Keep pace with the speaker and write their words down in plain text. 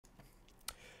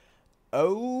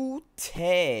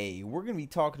Okay, we're going to be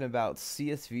talking about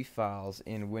CSV files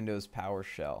in Windows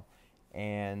PowerShell,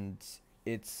 and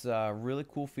it's a really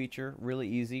cool feature, really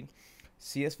easy.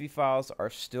 CSV files are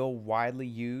still widely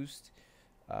used,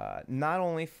 not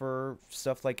only for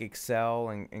stuff like Excel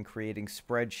and creating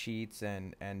spreadsheets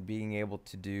and being able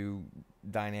to do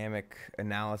dynamic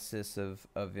analysis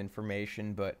of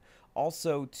information, but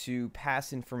also to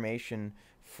pass information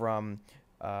from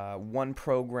one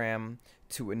program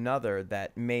to another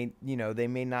that they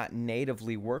may not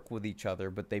natively work with each other,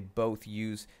 but they both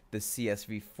use the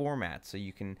CSV format. So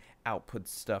you can output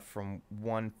stuff from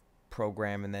one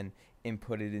program and then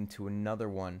input it into another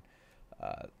one.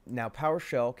 Now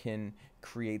PowerShell can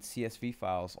create CSV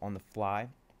files on the fly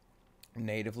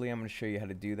natively. I'm going to show you how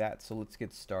to do that. So let's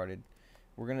get started.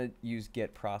 We're going to use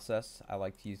get process. I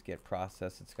like to use get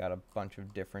process. It's got a bunch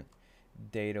of different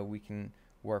data we can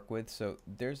work with. So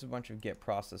there's a bunch of get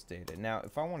process data. Now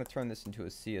if I want to turn this into a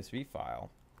CSV file,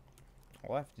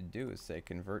 all I have to do is say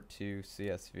convert to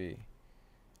CSV.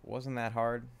 Wasn't that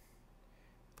hard?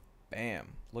 Bam,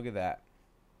 look at that.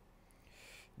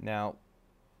 Now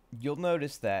you'll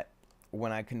notice that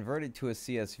when I convert it to a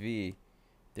CSV,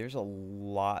 there's a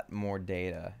lot more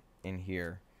data in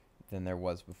here than there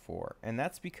was before, and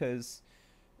that's because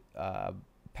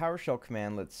PowerShell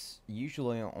commandlets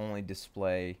usually only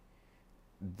display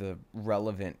the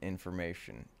relevant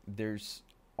information. There's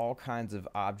all kinds of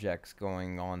objects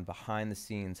going on behind the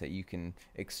scenes that you can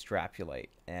extrapolate,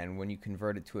 and when you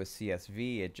convert it to a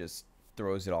CSV, it just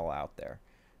throws it all out there.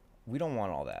 We don't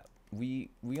want all that.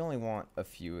 We only want a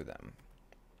few of them.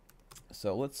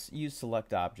 So let's use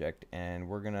select object, and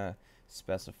we're gonna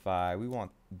specify we want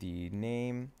the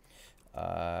name,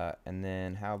 and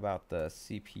then how about the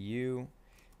CPU,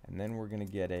 and then we're gonna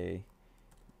get a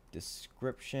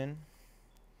description,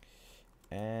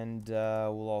 and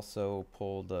we'll also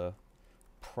pull the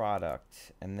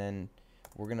product, and then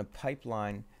we're gonna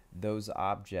pipeline those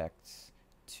objects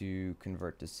to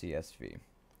convert to CSV.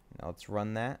 Now let's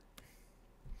run that,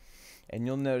 and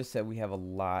you'll notice that we have a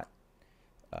lot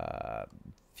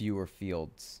fewer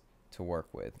fields to work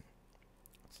with.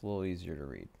 It's a little easier to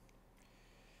read.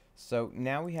 So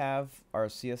now we have our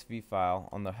CSV file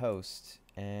on the host,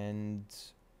 and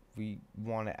we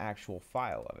want an actual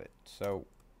file of it. So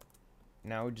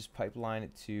now we just pipeline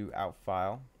it to out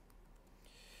file,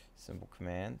 simple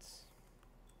commands,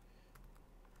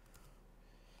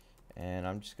 and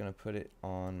I'm just going to put it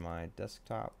on my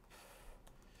desktop.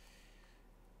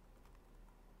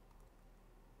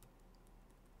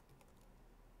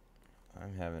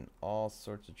 I'm having all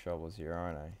sorts of troubles here,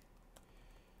 aren't I?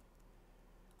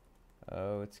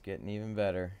 Oh, it's getting even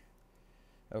better.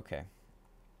 Okay.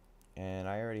 And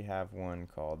I already have one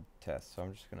called test, so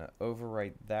I'm just going to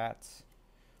overwrite that.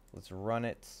 Let's run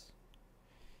it.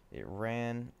 It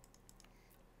ran.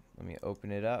 Let me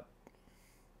open it up.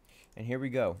 And here we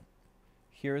go.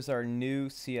 Here's our new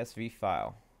CSV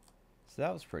file. So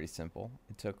that was pretty simple.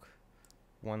 It took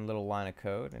one little line of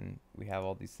code, and we have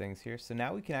all these things here. So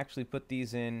now we can actually put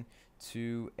these in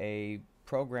to a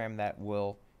program that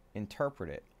will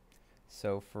interpret it.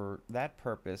 So for that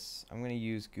purpose, I'm going to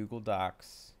use Google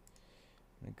Docs.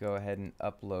 I'm going to go ahead and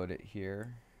upload it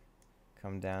here.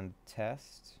 Come down to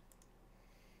test.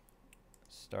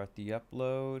 Start the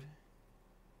upload.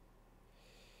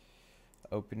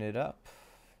 Open it up.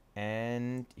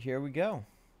 And here we go.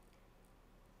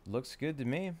 Looks good to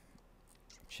me.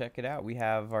 Check it out. We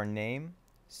have our name,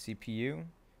 CPU,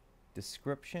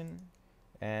 description,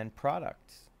 and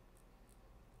product.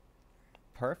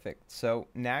 Perfect. So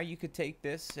now you could take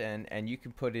this and you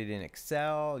can put it in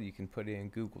Excel, you can put it in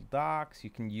Google Docs, you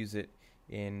can use it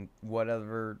in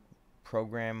whatever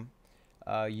program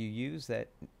you use that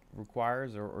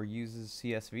requires or uses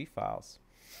CSV files.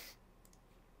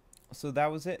 So that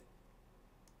was it.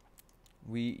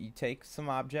 You take some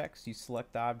objects, you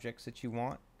select the objects that you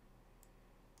want,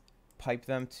 pipe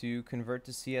them to convert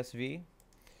to CSV,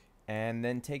 and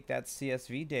then take that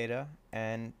CSV data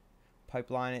and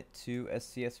pipeline it to a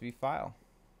CSV file,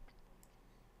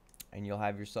 and you'll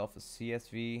have yourself a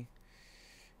CSV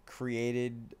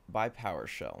created by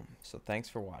PowerShell. So thanks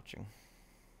for watching.